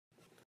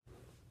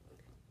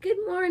Good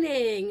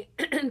morning.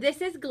 This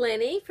is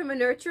Glennie from A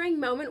Nurturing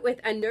Moment with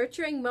A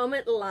Nurturing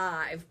Moment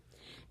Live.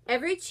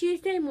 Every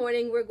Tuesday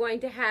morning, we're going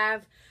to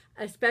have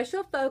a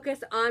special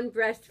focus on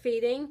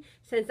breastfeeding.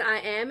 Since I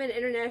am an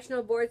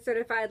international board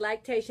certified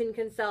lactation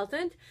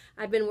consultant,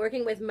 I've been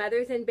working with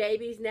mothers and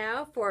babies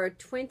now for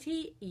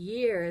 20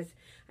 years.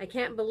 I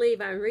can't believe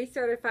I'm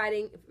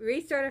recertifying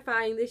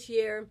this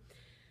year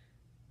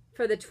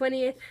for the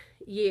 20th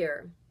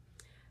year.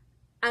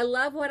 I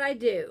love what I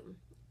do.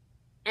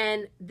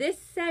 And this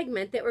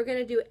segment that we're going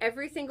to do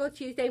every single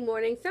Tuesday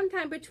morning,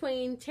 sometime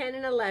between 10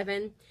 and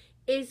 11,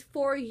 is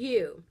for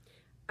you.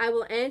 I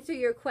will answer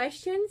your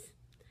questions.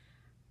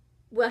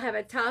 We'll have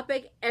a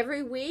topic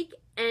every week,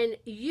 and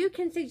you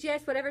can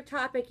suggest whatever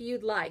topic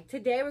you'd like.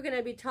 Today we're going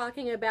to be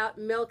talking about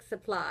milk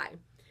supply.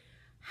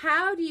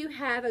 How do you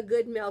have a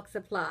good milk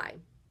supply?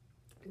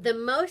 The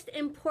most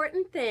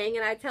important thing,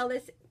 and I tell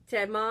this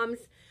to moms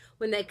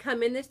when they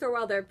come in the store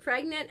while they're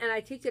pregnant, and I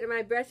teach it in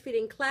my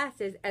breastfeeding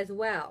classes as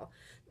well.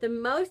 The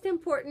most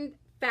important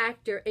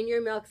factor in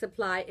your milk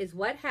supply is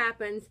what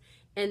happens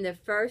in the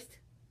first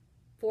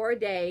 4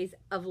 days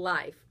of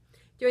life.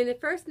 During the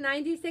first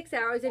 96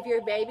 hours of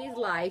your baby's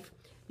life,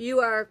 you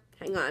are,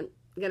 hang on,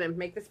 I'm going to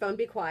make this phone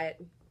be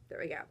quiet. There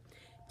we go.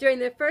 During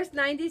the first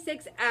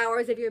 96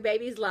 hours of your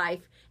baby's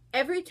life,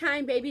 every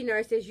time baby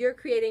nurses, you're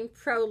creating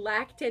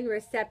prolactin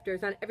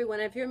receptors on every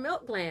one of your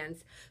milk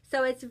glands.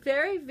 So it's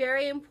very,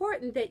 very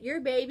important that your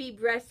baby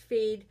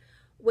breastfeed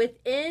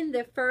within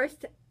the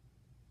first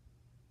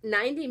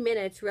 90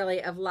 minutes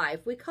really of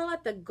life. We call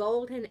it the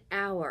golden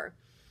hour.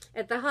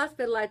 At the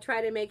hospital, I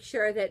try to make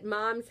sure that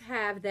moms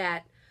have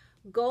that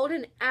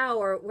golden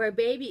hour where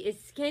baby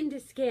is skin to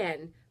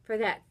skin for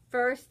that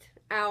first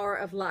hour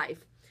of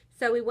life.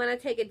 So we want to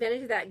take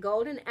advantage of that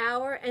golden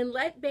hour and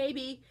let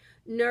baby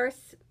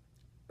nurse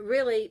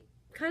really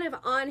kind of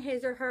on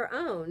his or her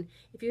own.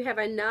 If you have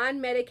a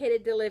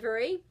non-medicated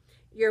delivery,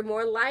 you're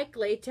more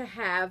likely to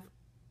have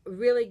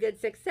really good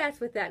success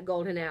with that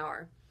golden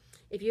hour.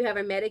 If you have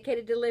a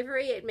medicated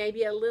delivery, it may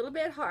be a little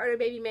bit harder.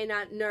 Baby may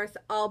not nurse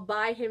all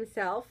by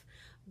himself,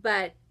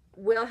 but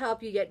we'll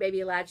help you get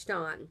baby latched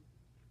on.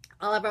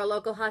 All of our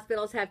local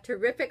hospitals have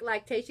terrific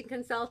lactation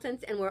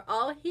consultants, and we're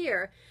all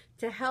here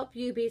to help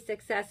you be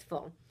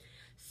successful.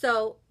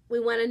 So we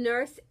want to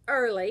nurse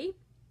early.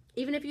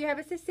 Even if you have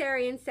a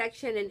cesarean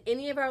section in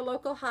any of our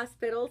local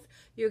hospitals,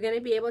 you're going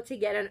to be able to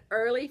get an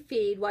early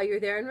feed while you're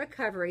there in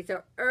recovery.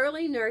 So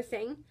early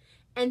nursing,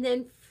 and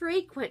then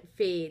frequent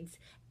feeds.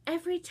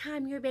 Every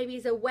time your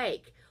baby's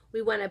awake,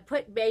 we want to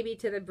put baby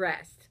to the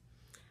breast.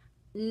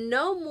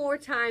 No more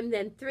time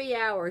than 3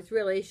 hours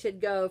really should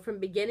go from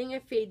beginning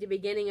of feed to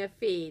beginning of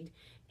feed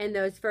in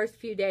those first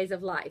few days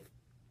of life.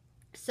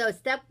 So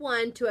step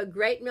one to a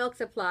great milk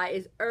supply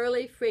is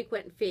early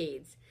frequent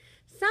feeds.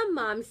 Some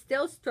moms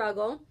still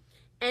struggle,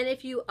 and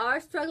if you are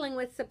struggling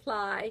with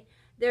supply,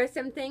 there are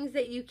some things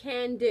that you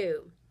can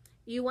do.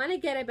 You want to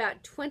get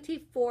about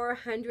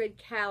 2,400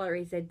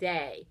 calories a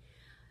day.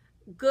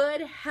 Good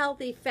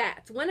healthy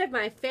fats. One of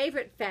my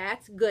favorite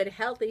fats, good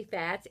healthy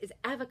fats, is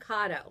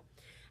avocado.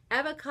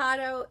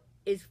 Avocado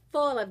is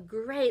full of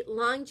great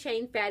long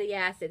chain fatty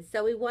acids,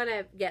 so we want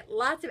to get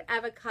lots of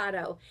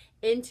avocado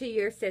into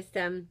your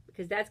system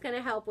because that's going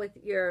to help with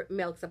your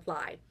milk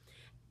supply.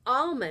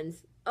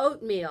 Almonds,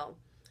 oatmeal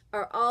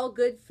are all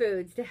good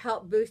foods to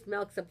help boost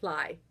milk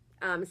supply.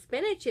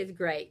 Spinach is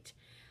great.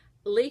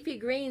 Leafy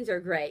greens are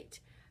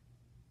great.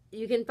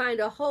 You can find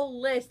a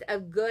whole list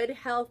of good,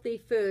 healthy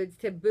foods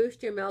to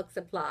boost your milk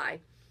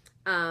supply.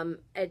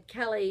 At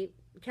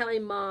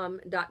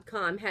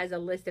kellymom.com has a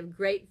list of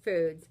great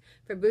foods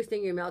for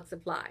boosting your milk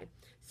supply.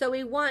 So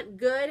we want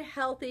good,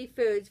 healthy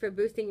foods for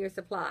boosting your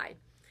supply.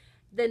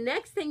 The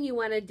next thing you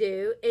want to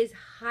do is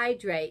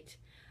hydrate.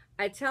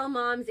 I tell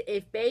moms,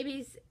 if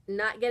baby's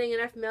not getting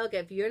enough milk,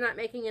 if you're not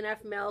making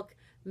enough milk,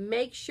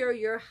 make sure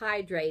you're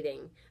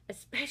hydrating,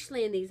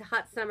 especially in these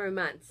hot summer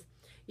months.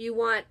 You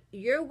want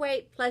your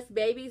weight plus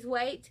baby's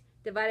weight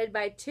divided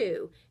by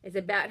 2 is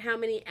about how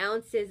many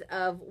ounces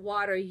of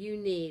water you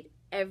need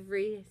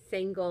every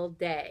single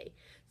day.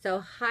 So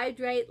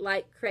hydrate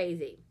like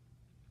crazy.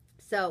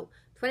 So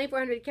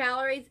 2,400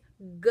 calories,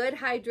 good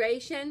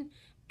hydration,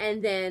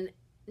 and then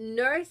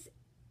nurse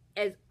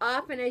as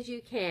often as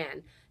you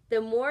can.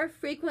 The more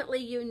frequently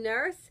you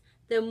nurse,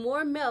 the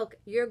more milk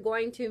you're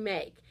going to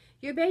make.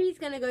 Your baby's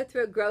going to go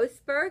through growth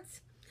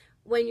spurts.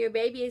 When your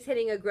baby is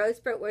hitting a growth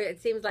spurt where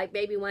it seems like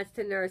baby wants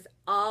to nurse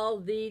all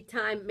the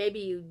time, maybe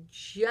you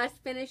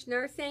just finished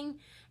nursing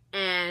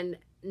and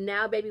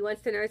now baby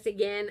wants to nurse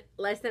again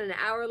less than an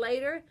hour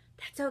later,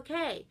 that's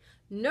okay.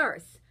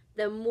 Nurse.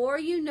 The more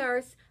you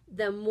nurse,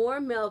 the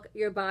more milk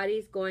your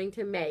body's going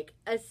to make,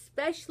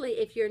 especially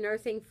if you're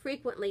nursing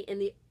frequently in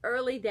the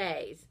early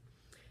days.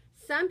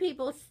 Some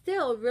people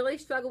still really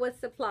struggle with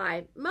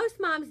supply. Most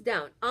moms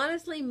don't.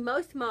 Honestly,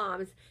 most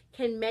moms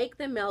can make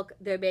the milk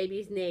their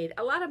babies need.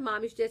 A lot of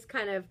moms just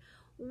kind of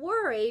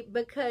worry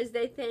because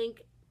they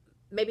think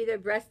maybe their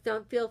breasts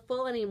don't feel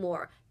full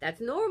anymore.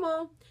 That's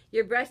normal.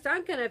 Your breasts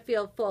aren't going to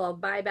feel full.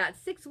 By about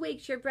 6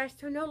 weeks, your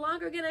breasts are no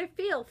longer going to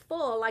feel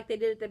full like they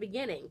did at the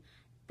beginning.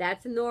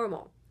 That's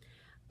normal.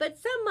 But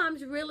some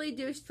moms really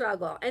do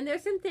struggle, and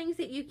there's some things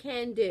that you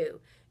can do.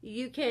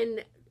 You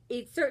can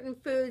eat certain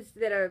foods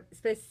that are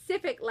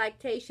specific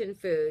lactation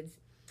foods.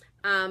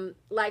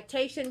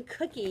 Lactation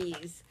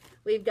cookies.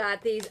 We've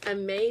got these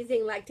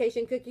amazing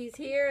lactation cookies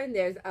here, and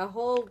there's a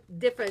whole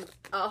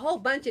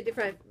bunch of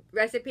different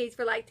recipes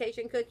for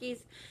lactation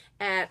cookies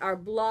at our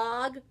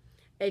blog.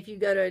 If you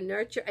go to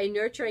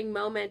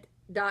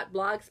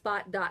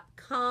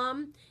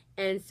anurturingmoment.blogspot.com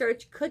and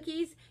search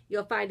cookies,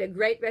 you'll find a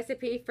great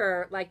recipe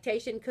for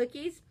lactation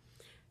cookies.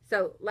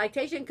 So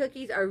lactation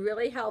cookies are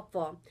really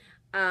helpful.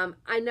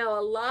 I know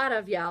a lot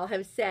of y'all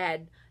have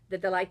said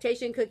that the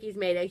lactation cookies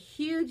made a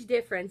huge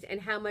difference in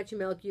how much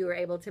milk you were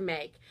able to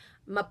make.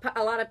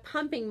 A lot of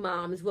pumping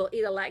moms will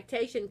eat a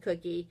lactation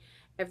cookie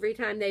every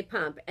time they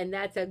pump, and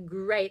that's a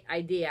great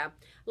idea.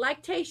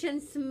 Lactation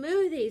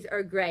smoothies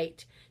are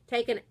great.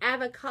 Take an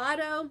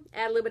avocado,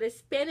 add a little bit of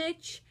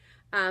spinach,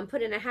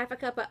 put in a half a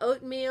cup of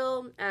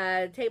oatmeal,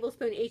 a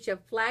tablespoon each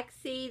of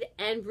flaxseed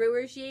and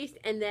brewer's yeast,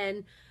 and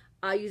then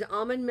use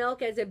almond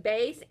milk as a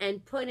base,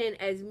 and put in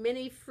as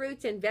many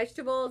fruits and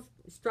vegetables,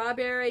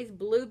 strawberries,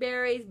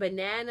 blueberries,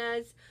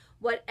 bananas,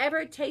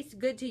 whatever tastes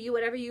good to you,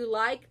 whatever you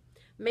like.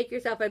 Make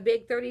yourself a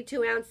big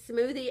 32-ounce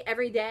smoothie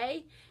every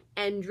day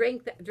and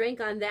drink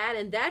on that,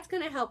 and that's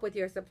going to help with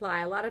your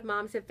supply. A lot of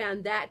moms have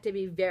found that to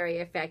be very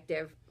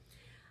effective.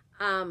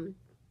 And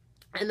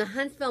the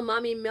Huntsville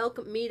Mommy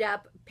Milk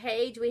Meetup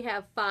page, we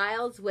have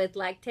files with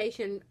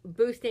lactation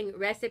boosting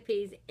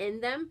recipes in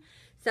them,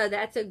 so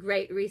that's a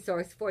great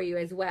resource for you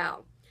as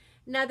well.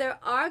 Now, there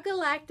are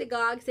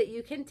galactagogues that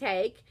you can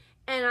take,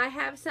 and I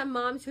have some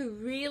moms who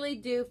really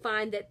do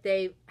find that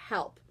they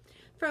help.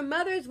 For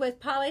mothers with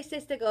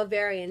polycystic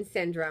ovarian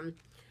syndrome,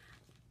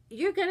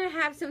 you're going to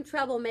have some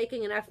trouble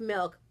making enough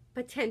milk,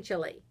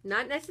 potentially.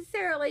 Not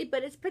necessarily,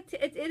 but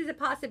it is a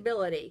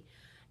possibility.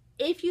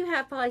 If you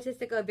have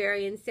polycystic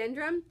ovarian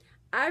syndrome,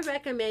 I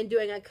recommend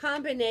doing a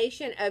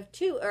combination of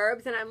 2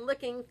 herbs, and I'm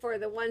looking for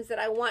the ones that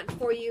I want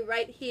for you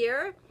right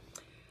here.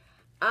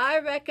 I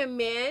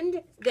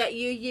recommend that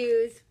you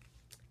use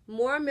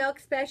More Milk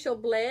Special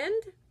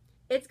Blend.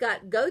 It's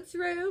got goat's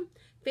rue,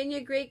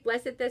 fenugreek,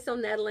 blessed thistle,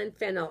 nettle, and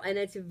fennel, and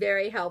it's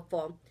very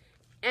helpful.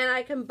 And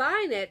I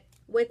combine it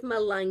with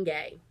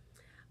malunggay.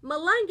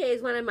 Malunggay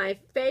is one of my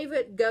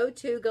favorite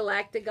go-to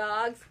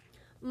galactagogues.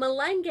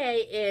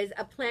 Malunggay is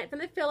a plant from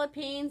the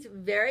Philippines,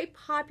 very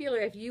popular.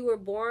 If you were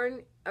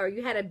born or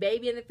you had a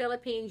baby in the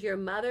Philippines, your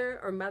mother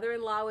or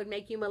mother-in-law would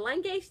make you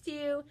malunggay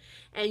stew,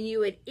 and you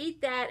would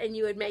eat that, and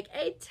you would make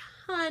a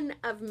ton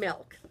of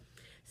milk.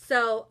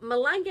 So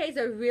malunggay is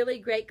a really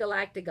great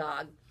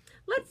galactagogue.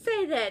 Let's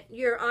say that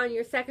you're on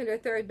your 2nd or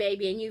 3rd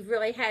baby and you've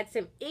really had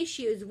some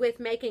issues with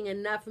making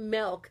enough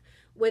milk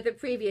with a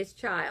previous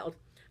child.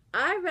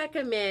 I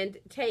recommend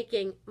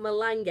taking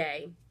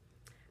malunggay.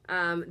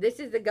 This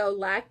is the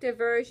Galacta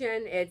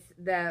version.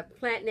 The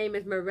plant name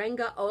is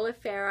Moringa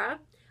oleifera.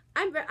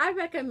 I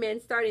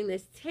recommend starting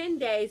this 10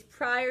 days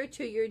prior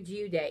to your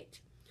due date.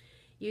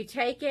 You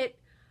take it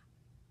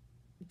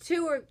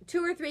 2 or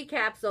 3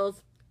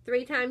 capsules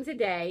 3 times a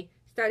day,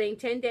 starting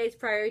 10 days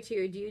prior to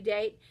your due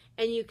date,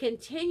 and you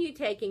continue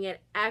taking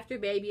it after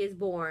baby is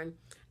born.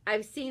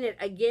 I've seen it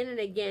again and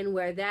again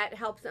where that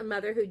helps a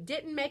mother who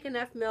didn't make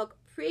enough milk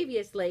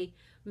previously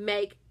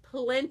make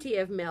plenty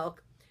of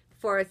milk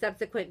for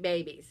subsequent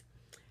babies.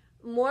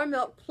 More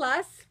Milk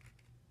Plus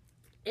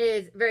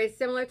is very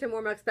similar to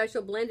More Milk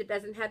Special Blend. It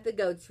doesn't have the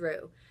goat's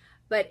rue,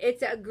 but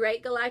it's a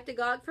great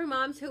galactagogue for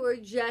moms who are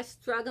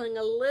just struggling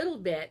a little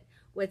bit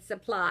with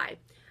supply.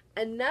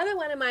 Another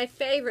one of my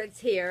favorites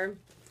here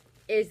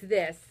is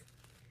this.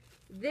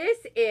 This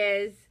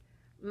is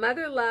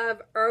Mothering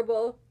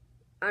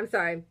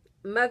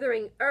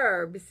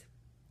Herbs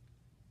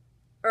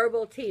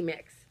Herbal Tea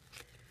Mix.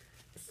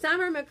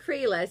 Summer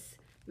McCreeless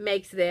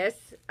makes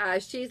this.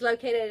 She's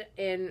located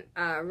in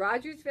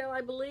Rogersville,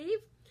 I believe.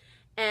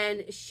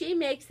 And she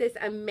makes this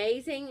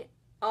amazing,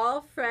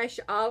 all fresh,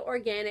 all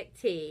organic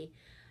tea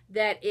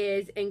that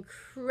is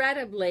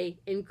incredibly,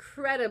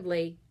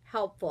 incredibly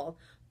helpful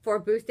for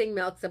boosting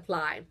milk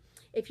supply.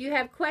 If you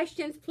have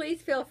questions,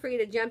 please feel free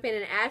to jump in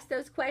and ask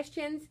those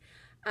questions.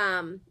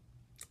 And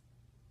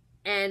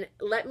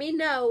let me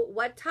know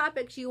what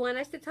topics you want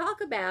us to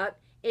talk about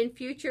in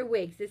future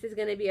weeks. This is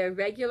going to be a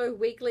regular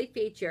weekly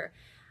feature.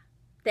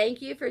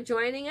 Thank you for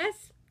joining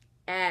us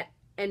at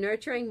A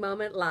Nurturing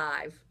Moment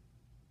Live.